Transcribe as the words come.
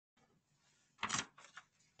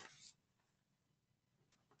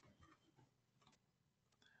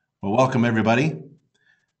Well, welcome everybody.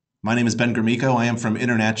 My name is Ben Gromiko. I am from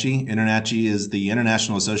InterNACHI. InterNACHI is the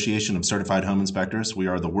International Association of Certified Home Inspectors. We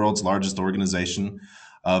are the world's largest organization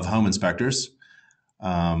of home inspectors.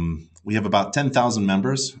 We have about 10,000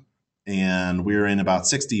 members, and we're in about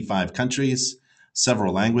 65 countries,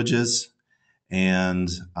 several languages. And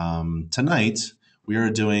tonight, we are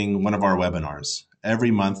doing one of our webinars.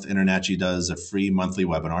 Every month, InterNACHI does a free monthly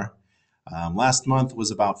webinar. Last month was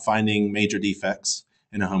about finding major defects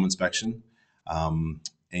in a home inspection.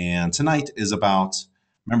 And tonight is about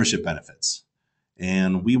membership benefits.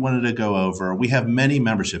 And we wanted to go over, we have many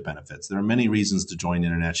membership benefits. There are many reasons to join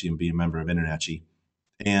InterNACHI and be a member of InterNACHI.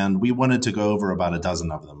 And we wanted to go over about a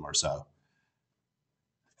dozen of them or so.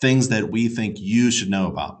 Things that we think you should know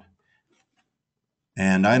about.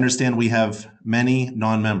 And I understand we have many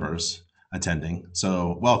non-members attending,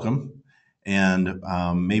 so welcome. And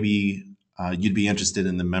maybe you'd be interested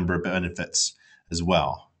in the member benefits as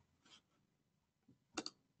well.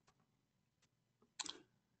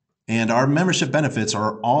 And our membership benefits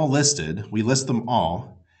are all listed. We list them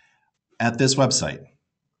all at this website.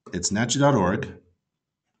 It's nachi.org,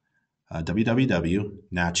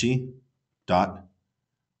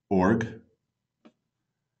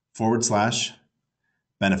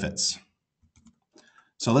 www.nachi.org/benefits.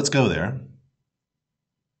 So let's go there.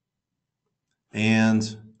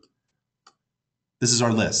 And this is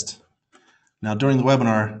our list. Now, during the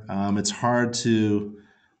webinar, it's hard to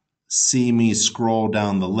see me scroll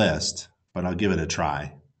down the list, but I'll give it a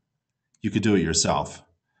try. You could do it yourself,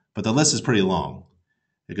 but the list is pretty long.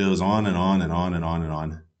 It goes on and on and on and on and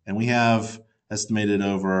on. And we have estimated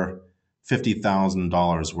over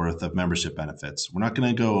 $50,000 worth of membership benefits. We're not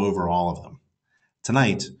going to go over all of them.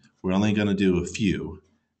 Tonight, we're only going to do a few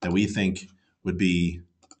that we think would be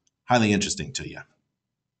highly interesting to you.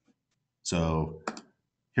 So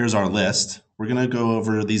here's our list. We're going to go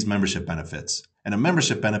over these membership benefits. And a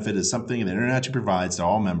membership benefit is something that InterNACHI provides to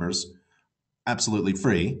all members absolutely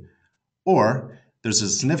free, or there's a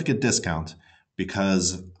significant discount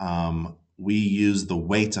because we use the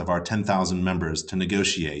weight of our 10,000 members to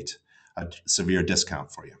negotiate a severe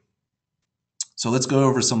discount for you. So let's go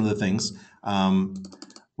over some of the things. We're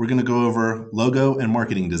going to go over logo and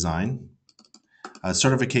marketing design,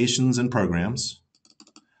 certifications and programs,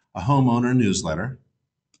 a homeowner newsletter,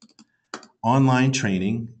 online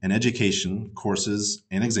training and education courses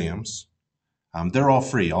and exams. They're all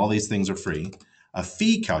free. All these things are free. A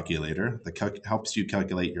fee calculator that helps you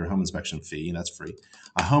calculate your home inspection fee. That's free.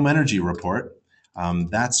 A home energy report.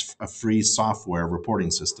 That's a free software reporting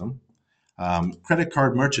system. Credit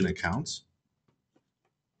card merchant accounts.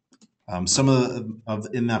 Some of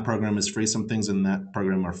in that program is free. Some things in that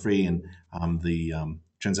program are free, and the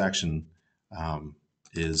transaction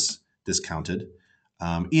is discounted.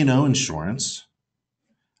 E&O insurance,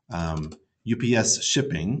 UPS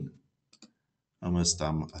shipping, almost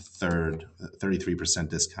a third, 33%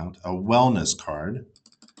 discount, a wellness card,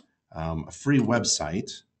 a free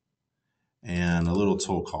website, and a little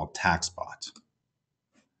tool called TaxBot.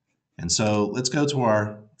 And so let's go to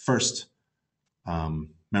our first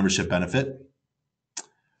membership benefit.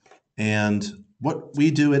 And what we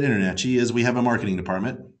do at InterNACHI is we have a marketing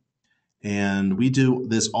department, and we do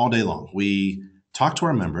this all day long. We talk to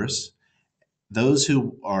our members, those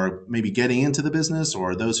who are maybe getting into the business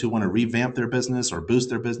or those who want to revamp their business or boost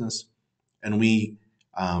their business, and we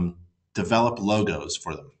develop logos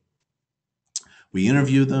for them. We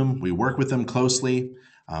interview them, we work with them closely.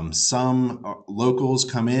 Some locals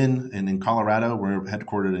come in, and in Colorado, we're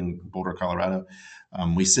headquartered in Boulder, Colorado.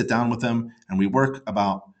 We sit down with them and we work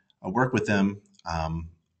with them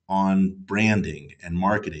on branding and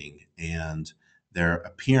marketing and their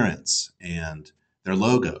appearance and their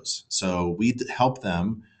logos. So we help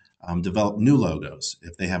them develop new logos.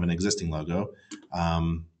 If they have an existing logo,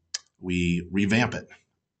 we revamp it.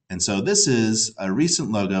 And so this is a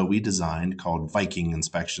recent logo we designed called Viking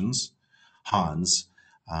Inspections. Hans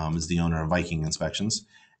is the owner of Viking Inspections.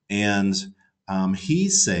 And he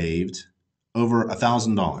saved over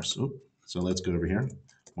 $1,000. So let's go over here.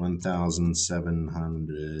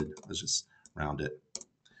 1,700, let's just round it.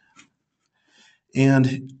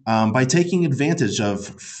 And by taking advantage of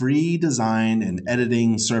free design and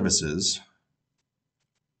editing services,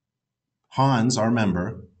 Hans, our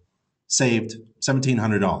member, saved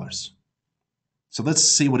 $1,700. So let's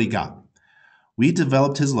see what he got. We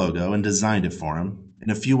developed his logo and designed it for him in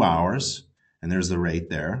a few hours, and there's the rate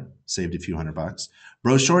there, saved a few $100.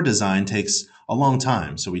 Brochure design takes a long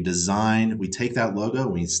time. So we take that logo,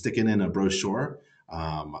 we stick it in a brochure,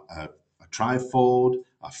 a trifold,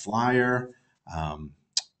 a flyer,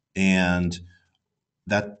 and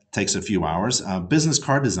That takes a few hours. Business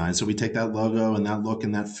card design. So we take that logo and that look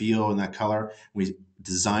and that feel and that color. We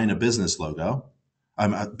design a business logo,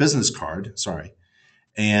 a business card, sorry.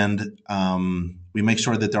 And we make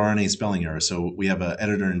sure that there aren't any spelling errors. So we have an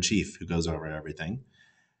editor in chief who goes over everything.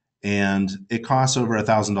 And it costs over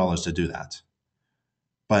 $1,000 to do that.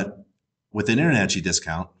 But with an InterNACHI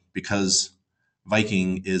discount, because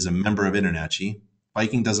Viking is a member of InterNACHI,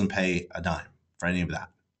 Viking doesn't pay a dime for any of that.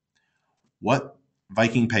 What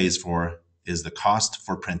Viking pays for is the cost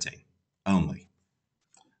for printing only.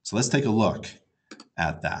 So let's take a look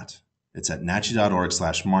at that. It's at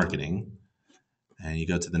nachi.org/marketing. And you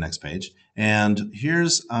go to the next page. And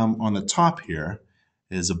here's on the top here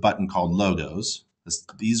is a button called logos.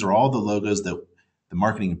 These are all the logos that the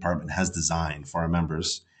marketing department has designed for our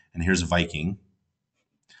members. And here's Viking.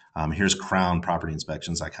 Here's Crown Property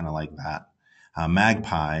Inspections. I kind of like that.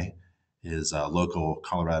 Magpie is a local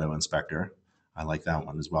Colorado inspector. I like that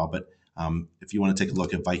one as well. But if you want to take a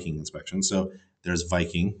look at Viking inspections, so there's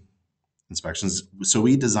Viking inspections. So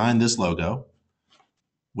we designed this logo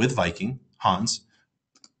with Viking, Hans,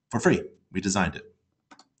 for free. We designed it.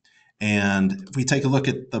 And if we take a look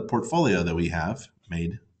at the portfolio that we have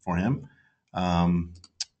made for him,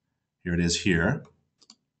 here it is here.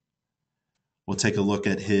 We'll take a look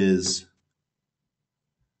at his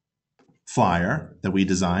flyer that we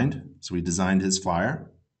designed. So we designed his flyer.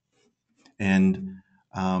 And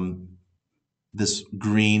this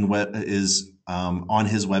green is on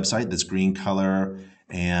his website, this green color,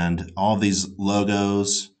 and all these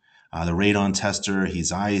logos. The radon tester,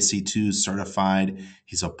 he's IAC2 certified.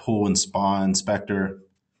 He's a pool and spa inspector.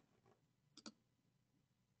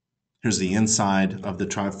 Here's the inside of the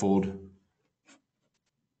trifold.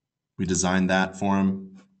 We designed that for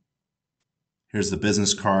him. Here's the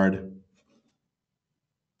business card.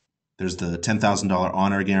 There's the $10,000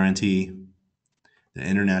 honor guarantee, the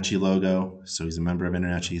InterNACHI logo. So he's a member of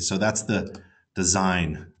InterNACHI. So that's the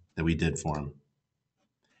design that we did for him.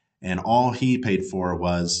 And all he paid for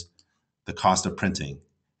was the cost of printing.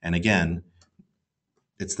 And again,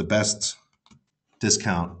 it's the best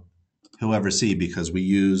discount he'll ever see because we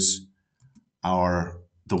use the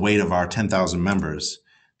weight of our 10,000 members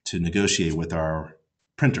to negotiate with our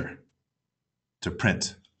printer to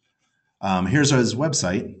print. Here's his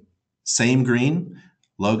website. Same green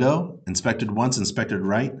logo, inspected once, inspected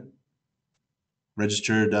right.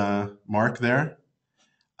 Registered mark there.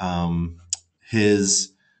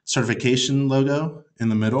 His certification logo in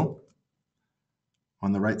the middle.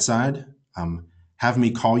 On the right side, have me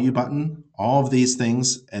call you button. All of these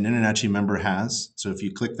things an InterNACHI member has. So if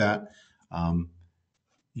you click that,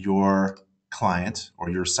 your client or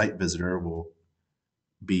your site visitor will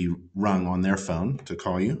be rung on their phone to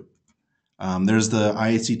call you. There's the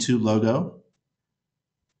IAC2 logo.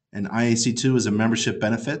 And IAC2 is a membership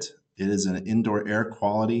benefit. It is an indoor air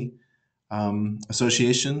quality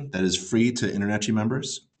association that is free to InterNACHI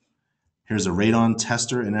members. Here's a radon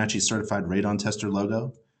tester, InterNACHI certified radon tester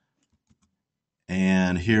logo.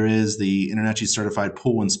 And here is the InterNACHI certified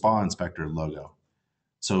pool and spa inspector logo.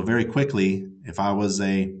 So very quickly, if I was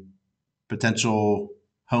a potential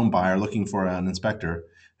home buyer looking for an inspector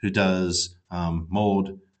who does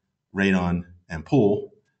mold, radon, and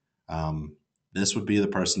pool, this would be the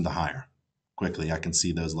person to hire. Quickly, I can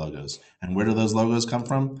see those logos. And where do those logos come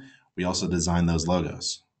from? We also design those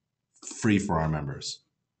logos free for our members.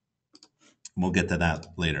 We'll get to that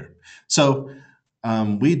later. So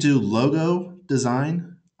we do logo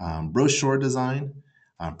design, brochure design,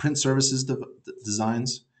 print services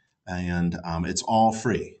designs, and it's all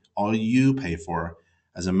free. All you pay for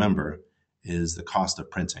as a member is the cost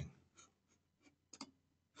of printing.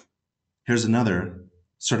 Here's another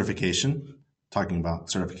certification, talking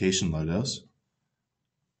about certification logos.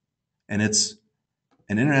 And it's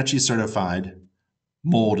an InterNACHI certified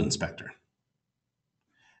mold inspector.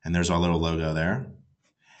 And there's our little logo there.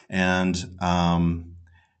 And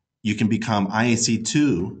you can become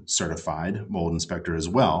IAC2 certified mold inspector as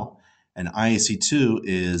well. And IAC2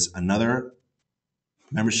 is another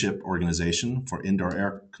membership organization for indoor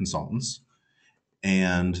air consultants.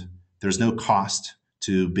 And there's no cost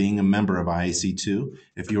to being a member of IAC2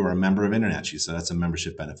 if you are a member of InterNACHI. So that's a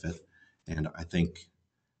membership benefit. And I think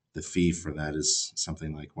the fee for that is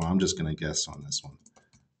something like, well, I'm just going to guess on this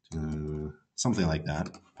one. Something like that,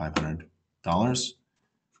 $500.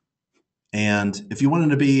 And if you wanted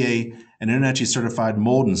to be an InterNACHI certified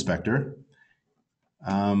mold inspector,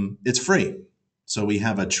 it's free. So we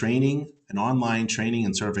have an online training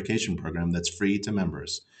and certification program that's free to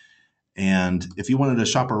members. And if you wanted to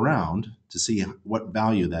shop around to see what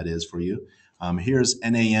value that is for you, Here's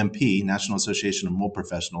NAMP, National Association of Mold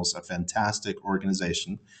Professionals, a fantastic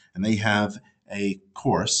organization, and they have a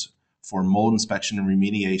course for mold inspection and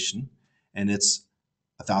remediation, and it's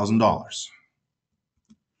 $1,000.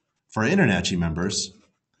 For InterNACHI members,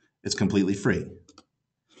 it's completely free.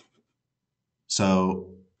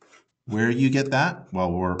 So where you get that?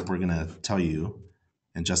 Well, we're going to tell you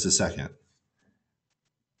in just a second.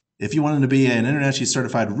 If you wanted to be an InterNACHI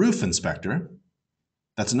certified roof inspector,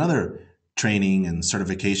 that's another training and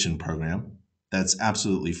certification program that's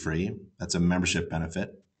absolutely free. That's a membership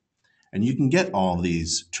benefit. And you can get all of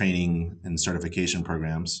these training and certification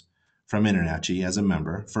programs from InterNACHI as a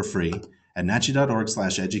member for free at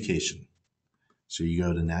nachi.org/education. So you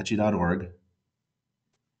go to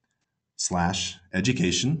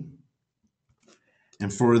nachi.org/education.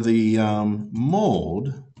 And for the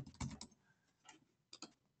mold,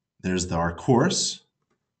 there's our course.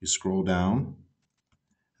 You scroll down,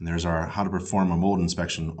 and there's our How to Perform a Mold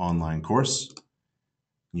Inspection online course.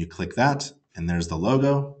 You click that, and there's the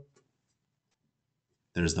logo.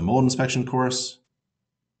 There's the mold inspection course.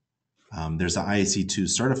 There's the IAC2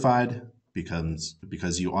 certified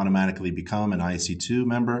because you automatically become an IAC2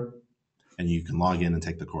 member, and you can log in and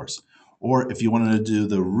take the course. Or if you wanted to do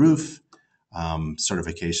the roof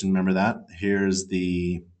certification, remember that? Here's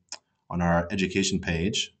on our education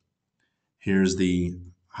page, here's the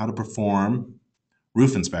How to Perform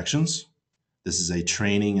Roof Inspections. This is a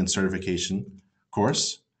training and certification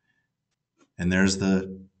course. And there's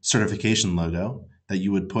the certification logo that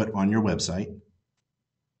you would put on your website,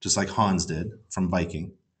 just like Hans did from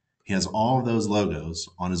Viking. He has all of those logos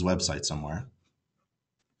on his website somewhere.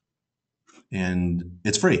 And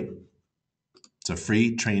it's free. It's a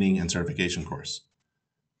free training and certification course.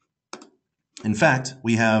 In fact,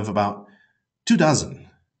 we have about 24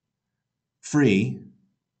 free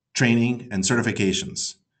training and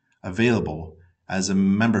certifications available as a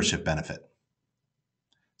membership benefit.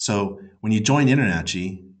 So when you join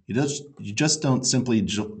InterNACHI, you just don't simply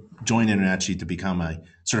join InterNACHI to become a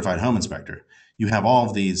certified home inspector. You have all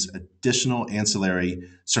of these additional ancillary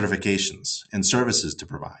certifications and services to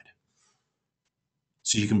provide.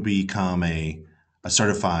 So you can become a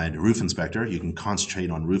certified roof inspector. You can concentrate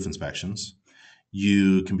on roof inspections.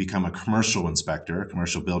 You can become a commercial inspector, a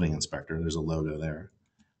commercial building inspector. There's a logo there. I'm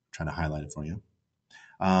trying to highlight it for you.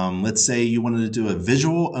 Let's say you wanted to do a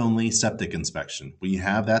visual-only septic inspection. We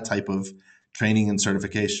have that type of training and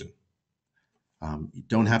certification. You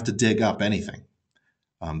don't have to dig up anything.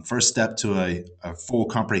 First step to a full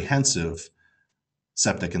comprehensive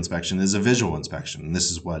septic inspection is a visual inspection, and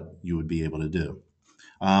this is what you would be able to do.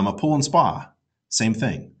 A pool and spa, same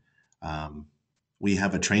thing. We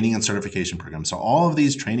have a training and certification program. So all of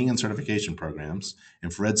these training and certification programs,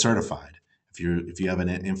 infrared certified. If you have an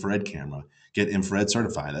infrared camera, get infrared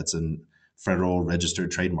certified. That's a federal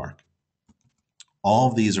registered trademark. All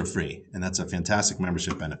of these are free, and that's a fantastic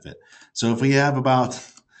membership benefit. So if we have about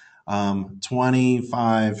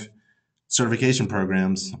 25 certification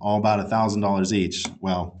programs, all about $1,000 each,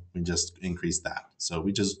 well, we just increased that. So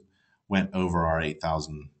we just went over our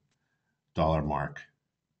 $8,000 mark.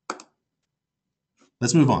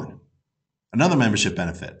 Let's move on. Another membership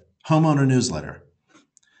benefit, homeowner newsletter.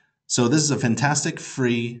 So this is a fantastic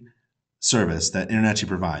free service that InterNACHI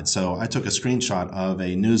provides. So I took a screenshot of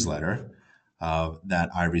a newsletter that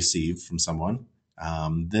I received from someone.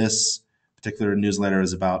 This particular newsletter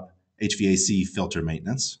is about HVAC filter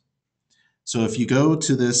maintenance. So if you go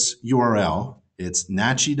to this URL, it's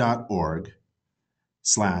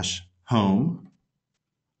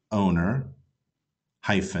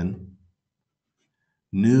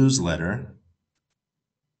nachi.org/homeowner-newsletter.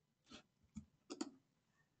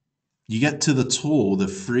 You get to the tool, the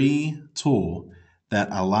free tool that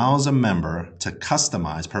allows a member to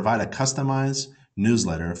provide a customized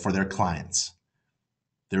newsletter for their clients.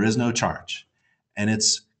 There is no charge. And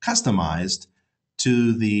it's customized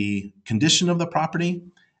to the condition of the property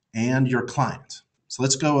and your client. So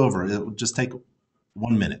let's go over it. It will just take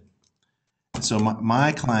 1 minute. So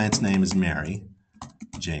my client's name is Mary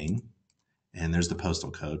Jane, and there's the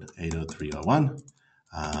postal code 80301.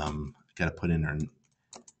 Got to put in her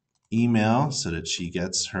email so that she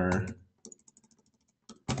gets her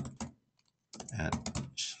at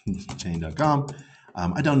jane.com.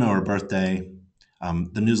 I don't know her birthday.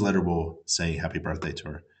 The newsletter will say happy birthday to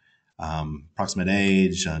her. Approximate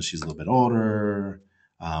age, she's a little bit older.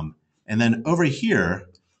 And then over here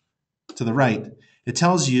to the right, it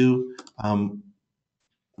tells you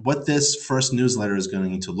what this first newsletter is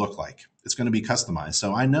going to look like. It's going to be customized.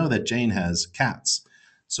 So I know that Jane has cats.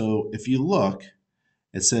 So if you look,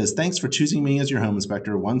 It says, thanks for choosing me as your home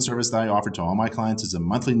inspector. One service that I offer to all my clients is a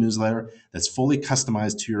monthly newsletter that's fully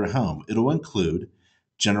customized to your home. It'll include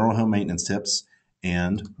general home maintenance tips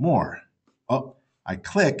and more. Oh, I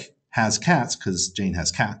click has cats because Jane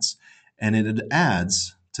has cats, and it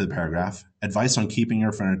adds to the paragraph advice on keeping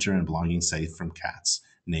your furniture and belongings safe from cats'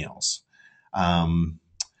 nails.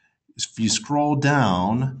 If you scroll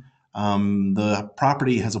down, the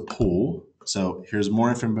property has a pool. So here's more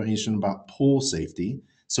information about pool safety.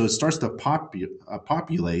 So it starts to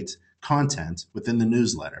populate content within the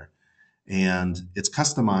newsletter, and it's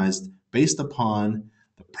customized based upon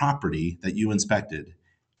the property that you inspected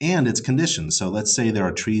and its conditions. So let's say there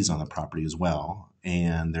are trees on the property as well,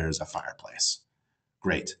 and there's a fireplace.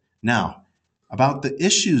 Great. Now, about the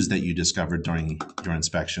issues that you discovered during your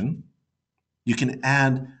inspection, you can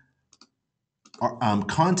add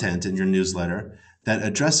content in your newsletter that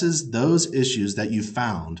addresses those issues that you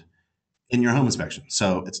found in your home inspection.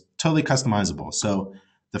 So it's totally customizable. So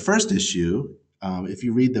the first issue, if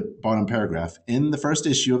you read the bottom paragraph, in the first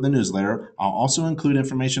issue of the newsletter, I'll also include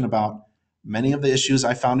information about many of the issues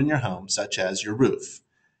I found in your home, such as your roof.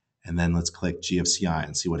 And then let's click GFCI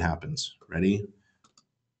and see what happens. Ready?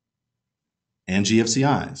 And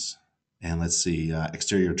GFCIs. And let's see,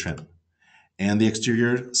 exterior trim. And the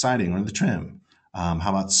exterior siding or the trim. How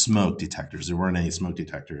about smoke detectors? There weren't any smoke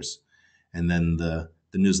detectors. And then the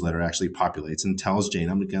newsletter actually populates and tells Jane,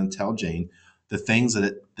 I'm going to tell Jane the things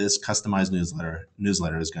that this customized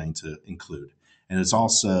newsletter is going to include. And it's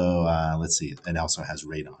also, let's see, it also has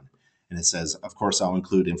radon. And it says, of course, I'll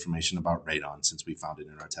include information about radon since we found it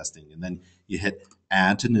in our testing. And then you hit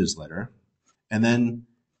add to newsletter. And then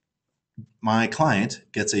my client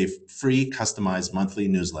gets a free customized monthly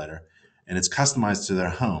newsletter, and it's customized to their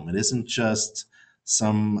home. It isn't just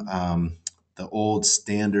some the old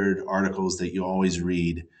standard articles that you always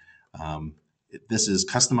read. This is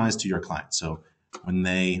customized to your client. So when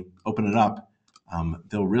they open it up,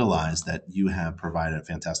 they'll realize that you have provided a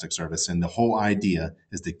fantastic service. And the whole idea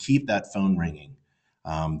is to keep that phone ringing.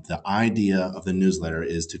 The idea of the newsletter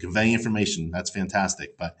is to convey information. That's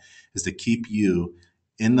fantastic, but is to keep you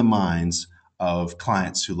in the minds of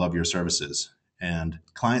clients who love your services. And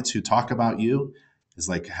clients who talk about you is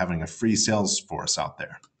like having a free sales force out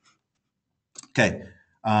there. Okay,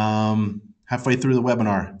 halfway through the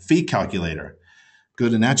webinar, fee calculator. Go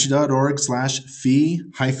to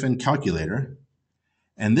nachi.org/fee-calculator.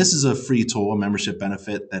 And this is a free tool, a membership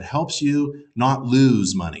benefit that helps you not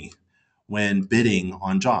lose money when bidding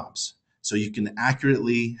on jobs. So you can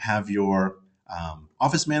accurately have your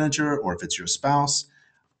office manager, or if it's your spouse,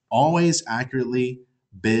 always accurately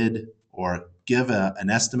bid or give an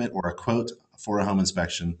estimate or a quote for a home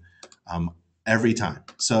inspection every time.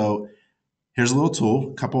 So here's a little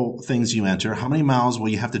tool, a couple things you enter. How many miles will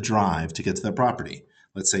you have to drive to get to the property?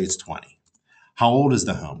 Let's say it's 20. How old is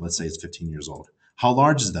the home? Let's say it's 15 years old. How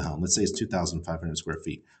large is the home? Let's say it's 2,500 square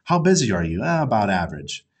feet. How busy are you? About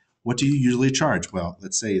average. What do you usually charge? Well,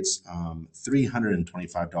 let's say it's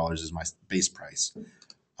 $325 is my base price.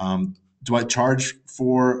 Do I charge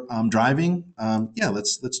for driving? Yeah,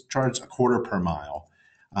 let's charge a quarter per mile.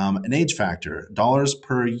 An age factor, dollars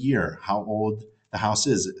per year, how old the house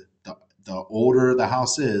is. The older the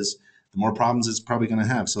house is, the more problems it's probably going to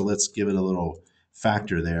have. So let's give it a little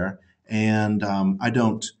factor there. And I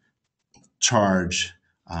don't charge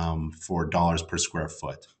for dollars per square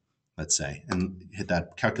foot, let's say, and hit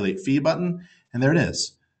that calculate fee button, and there it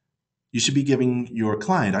is. You should be giving your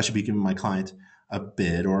client, I should be giving my client a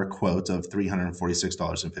bid or a quote of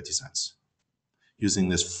 $346.50 using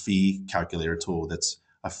this fee calculator tool that's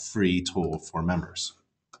a free tool for members.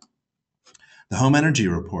 The home energy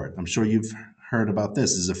report, I'm sure you've heard about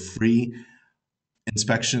this, is a free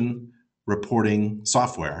inspection reporting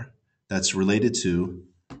software that's related to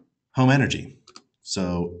home energy.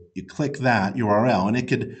 So you click that URL, and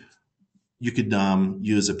you could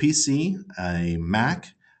use a PC, a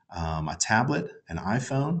Mac, a tablet, an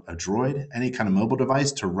iPhone, a Droid, any kind of mobile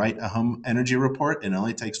device to write a home energy report. It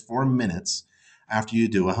only takes 4 minutes after you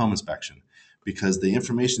do a home inspection, because the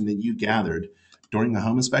information that you gathered during the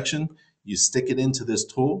home inspection, you stick it into this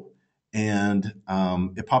tool, and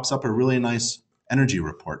it pops up a really nice energy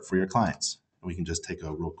report for your clients. And we can just take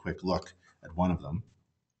a real quick look at one of them.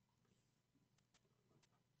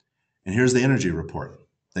 And here's the energy report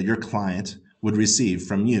that your client would receive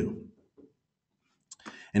from you.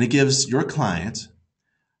 And it gives your client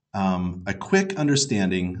a quick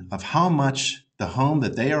understanding of how much the home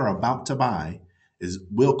that they are about to buy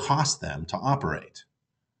will cost them to operate,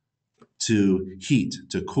 to heat,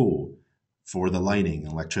 to cool, for the lighting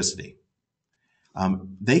and electricity.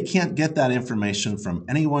 They can't get that information from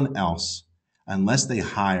anyone else unless they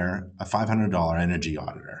hire a $500 energy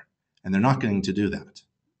auditor, and they're not going to do that.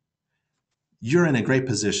 You're in a great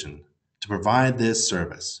position to provide this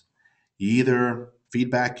service. Either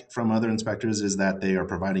feedback from other inspectors is that they are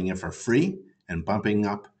providing it for free and bumping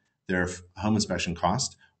up their home inspection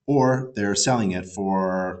cost, or they're selling it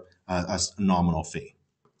for a nominal fee.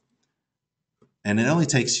 And it only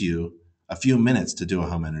takes you a few minutes to do a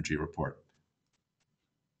home energy report.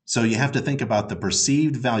 So you have to think about the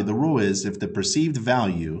perceived value. The rule is if the perceived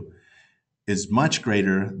value is much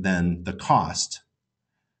greater than the cost,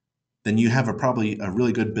 then you have probably a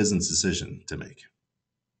really good business decision to make.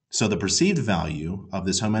 So the perceived value of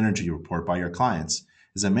this home energy report by your clients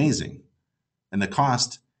is amazing, and the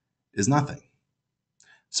cost is nothing.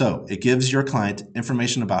 So it gives your client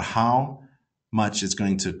information about how much it's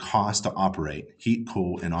going to cost to operate, heat,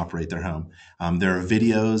 cool, and operate their home. There are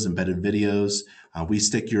videos, embedded videos. We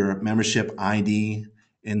stick your membership ID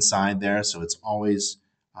inside there, so it's always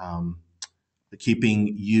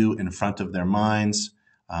keeping you in front of their minds.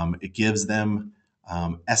 It gives them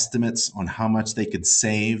estimates on how much they could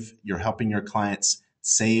save. You're helping your clients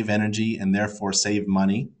save energy and therefore save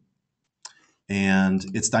money. And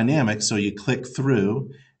it's dynamic, so you click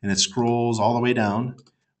through and it scrolls all the way down.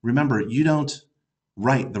 Remember, you don't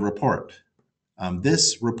write the report.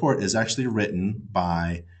 This report is actually written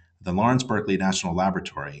by the Lawrence Berkeley National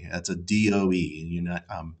Laboratory. That's a DOE,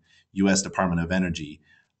 U.S. Department of Energy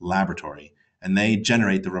laboratory, and they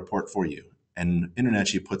generate the report for you. And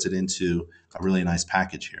InterNACHI puts it into a really nice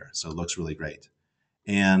package here, so it looks really great.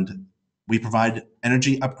 And we provide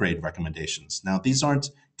energy upgrade recommendations. Now, these aren't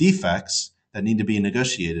defects that need to be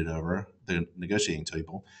negotiated over the negotiating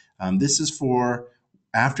table. This is for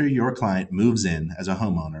after your client moves in as a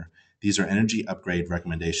homeowner. These are energy upgrade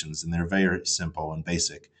recommendations, and they're very simple and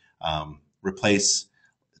basic. Replace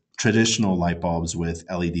traditional light bulbs with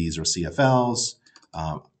LEDs or CFLs.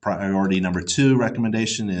 Priority number 2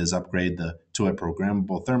 recommendation is upgrade to a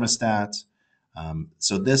programmable thermostat.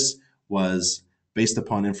 So this was based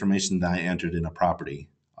upon information that I entered in a property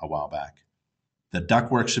a while back. The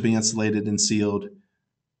ductwork should be insulated and sealed,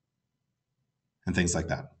 and things like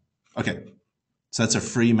that. Okay, so that's a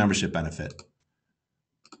free membership benefit.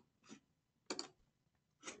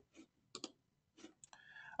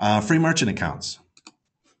 Free merchant accounts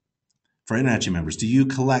for InterNACHI members. Do you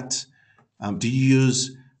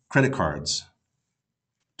use credit cards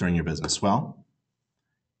during your business? Well,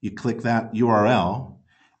 you click that URL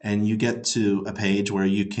and you get to a page where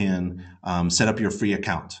you can set up your free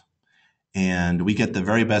account. And we get the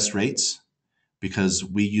very best rates because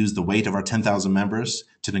we use the weight of our 10,000 members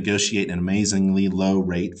to negotiate an amazingly low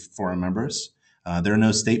rate for our members. There are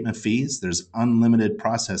no statement fees. There's unlimited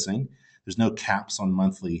processing. There's no caps on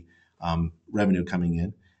monthly revenue coming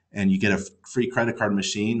in. And you get a free credit card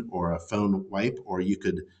machine or a phone wipe, or you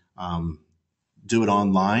could do it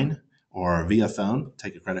online or via phone,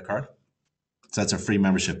 take a credit card. So that's a free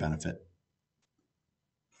membership benefit.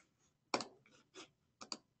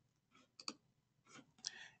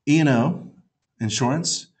 E&O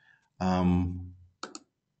insurance,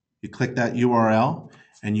 you click that URL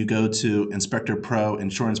and you go to Inspector Pro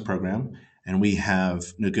Insurance Program, and we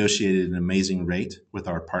have negotiated an amazing rate with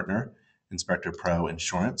our partner, Inspector Pro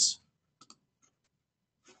Insurance.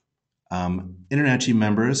 InterNACHI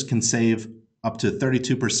members can save up to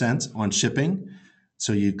 32% on shipping.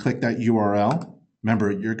 So you click that URL.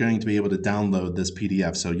 Remember, you're going to be able to download this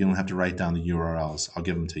PDF, so you don't have to write down the URLs. I'll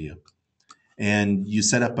give them to you. And you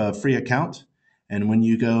set up a free account, and when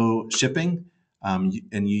you go shipping and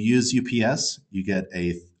you use UPS, you get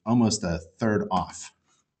almost a third off.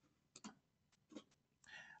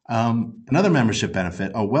 Another membership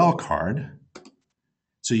benefit, a well card.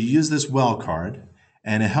 So you use this well card,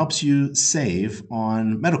 and it helps you save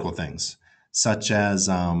on medical things, such as,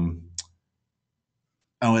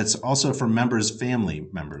 it's also for members, family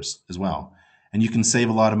members as well. And you can save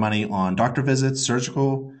a lot of money on doctor visits,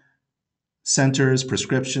 surgical centers,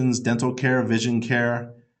 prescriptions, dental care, vision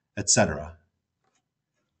care, etc.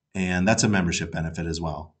 And that's a membership benefit as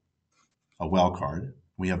well, a well card.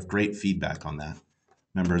 We have great feedback on that.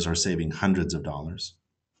 Members are saving hundreds of dollars.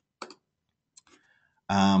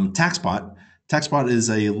 TaxBot. TaxBot is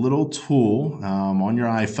a little tool on your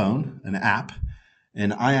iPhone, an app,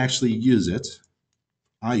 and I actually use it.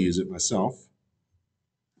 I use it myself.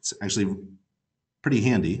 It's actually pretty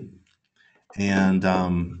handy. And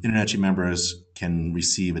InterNACHI members can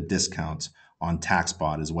receive a discount on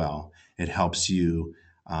TaxBot as well. It helps you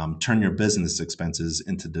turn your business expenses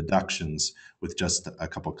into deductions with just a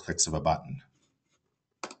couple clicks of a button.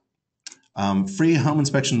 Free home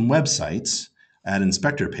inspection websites. at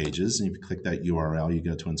inspector pages. And if you click that URL, you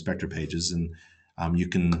go to inspector pages, and you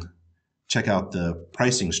can check out the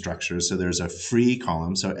pricing structure. So there's a free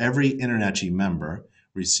column. So every InterNACHI member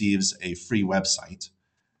receives a free website,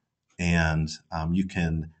 and you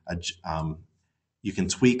can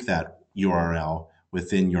tweak that URL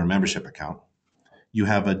within your membership account. You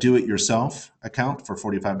have a do-it-yourself account for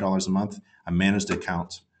 $45 a month, a managed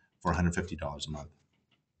account for $150 a month.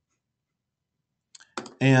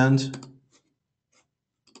 And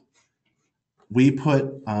we put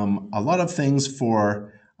a lot of things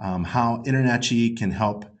for how InterNACHI can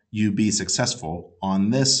help you be successful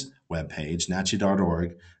on this webpage,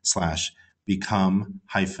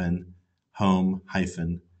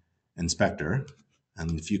 nachi.org/become-home-inspector.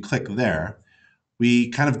 And if you click there, we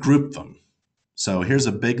kind of group them. So here's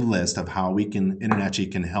a big list of how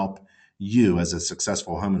InterNACHI can help you as a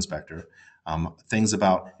successful home inspector. Things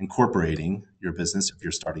about incorporating your business if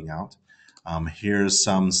you're starting out. Here's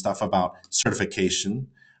some stuff about certification,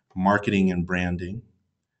 marketing and branding,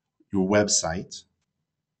 your website,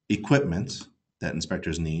 equipment that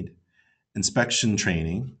inspectors need, inspection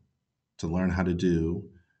training to learn how to do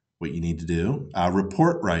what you need to do,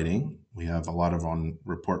 report writing. We have a lot on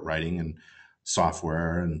report writing and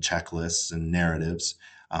software and checklists and narratives,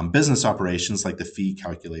 business operations like the fee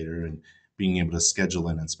calculator and being able to schedule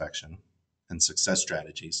an inspection, and success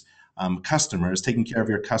strategies. Customers, taking care of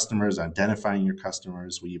your customers, identifying your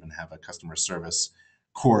customers. We even have a customer service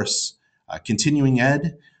course. Continuing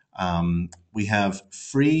ed, we have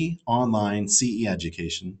free online CE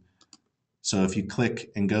education. So if you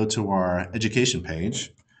click and go to our education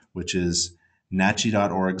page, which is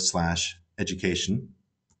nachi.org/education,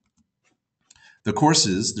 the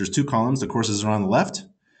courses, there's two columns. The courses are on the left,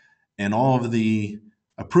 and all of the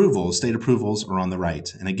approvals, state approvals, are on the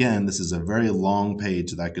right. And again, this is a very long page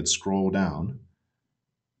that I could scroll down,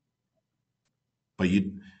 but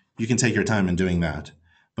you can take your time in doing that.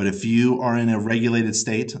 But if you are in a regulated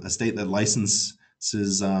state, a state that licenses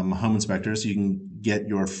home inspectors, you can get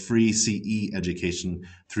your free CE education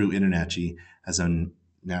through InterNACHI as a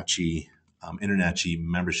InterNACHI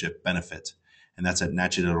membership benefit. And that's at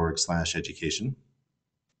nachi.org/education.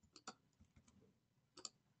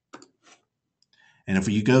 And if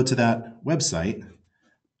you go to that website,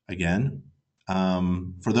 again,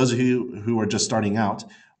 for those of you who are just starting out,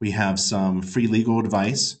 we have some free legal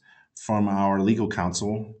advice from our legal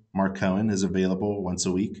counsel. Mark Cohen is available once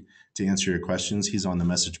a week to answer your questions. He's on the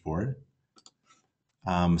message board.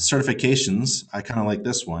 Certifications, I kind of like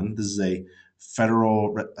this one. This is a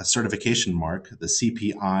federal certification mark, the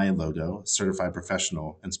CPI logo, Certified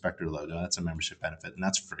Professional Inspector logo. That's a membership benefit, and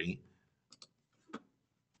that's free.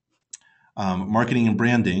 Marketing and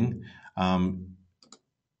branding,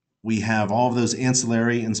 we have all of those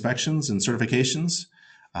ancillary inspections and certifications.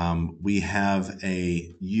 We have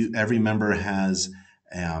every member has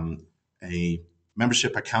a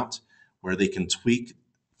membership account where they can tweak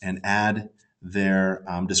and add their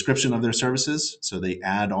description of their services. So they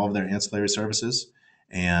add all of their ancillary services.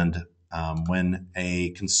 And when a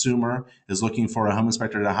consumer is looking for a home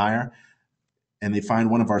inspector to hire and they find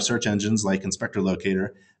one of our search engines like Inspector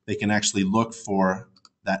Locator, they can actually look for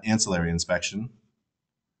that ancillary inspection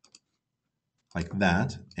like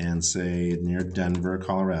that and say near Denver,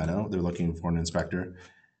 Colorado, they're looking for an inspector.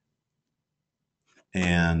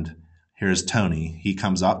 And here's Tony. He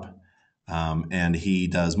comes up and he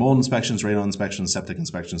does mold inspections, radon inspections, septic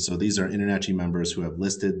inspections. So these are InterNACHI members who have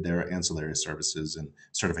listed their ancillary services and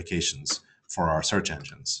certifications for our search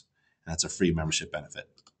engines. And that's a free membership benefit.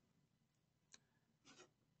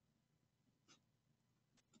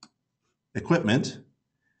 Equipment.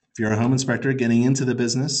 If you're a home inspector getting into the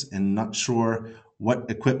business and not sure what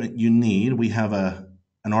equipment you need, we have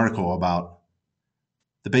an article about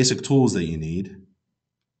the basic tools that you need.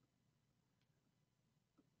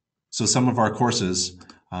 So some of our courses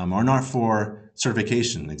are not for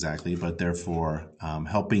certification exactly, but they're for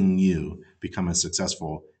helping you become a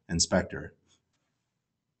successful inspector.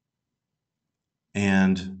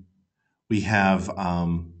 And we have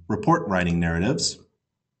report writing narratives.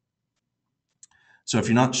 So if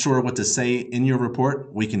you're not sure what to say in your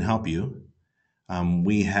report, we can help you.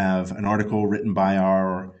 We have an article written by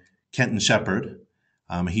our Kenton Shepard.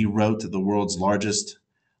 He wrote the world's largest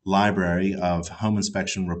library of home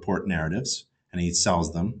inspection report narratives, and he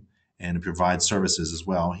sells them and provides services as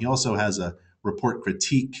well. He also has a report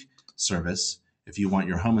critique service. If you want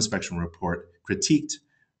your home inspection report critiqued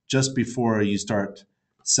just before you start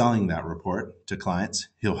selling that report to clients,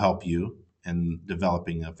 he'll help you in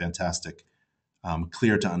developing a fantastic,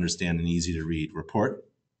 clear to understand and easy to read report.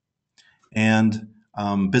 And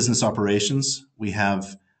business operations, we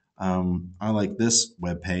have I like this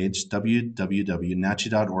webpage,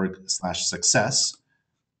 www.nachi.org/success.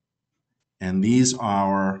 And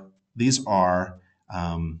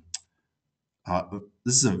um, uh,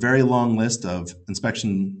 this is a very long list of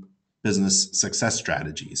inspection business success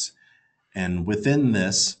strategies. And within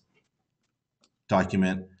this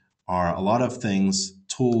document are a lot of things,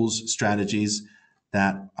 tools, strategies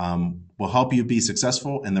that will help you be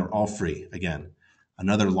successful, and they're all free. Again,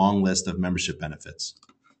 another long list of membership benefits.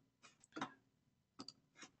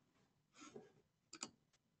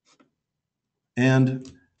 And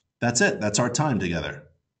that's it. That's our time together.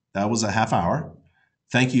 That was a half hour.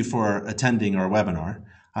 Thank you for attending our webinar.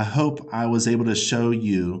 I hope I was able to show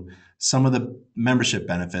you some of the membership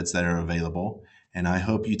benefits that are available, and I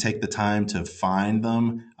hope you take the time to find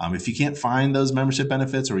them. If you can't find those membership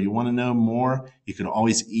benefits or you want to know more, you can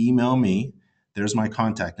always email me. There's my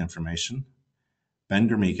contact information, Ben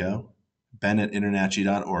Gramico,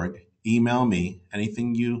 ben@internachi.org. Email me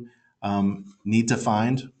anything you need to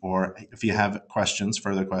find, or if you have questions,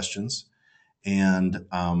 further questions. And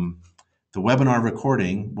the webinar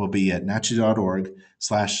recording will be at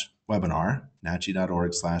nachi.org/webinar,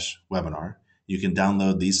 nachi.org/webinar. You can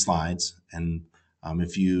download these slides, and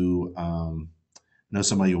if you know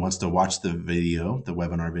somebody who wants to watch the video, the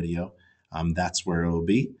webinar video, that's where it will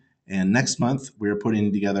be. And next month, we're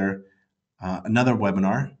putting together another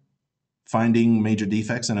webinar, finding major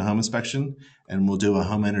defects in a home inspection, and we'll do a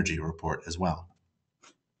home energy report as well.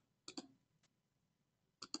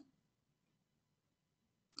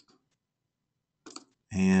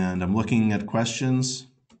 And I'm looking at questions,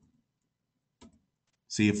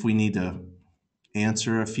 see if we need to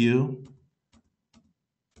answer a few.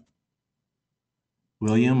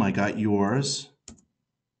 William, I got yours.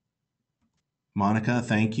 Monica,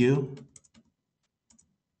 thank you.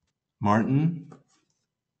 Martin.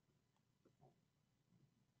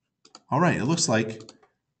 All right, it looks like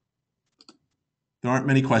there aren't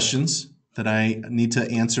many questions that I need to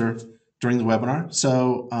answer during the webinar.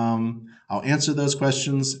 So I'll answer those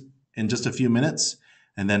questions in just a few minutes,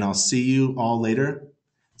 and then I'll see you all later.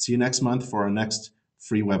 See you next month for our next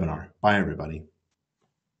free webinar. Bye, everybody.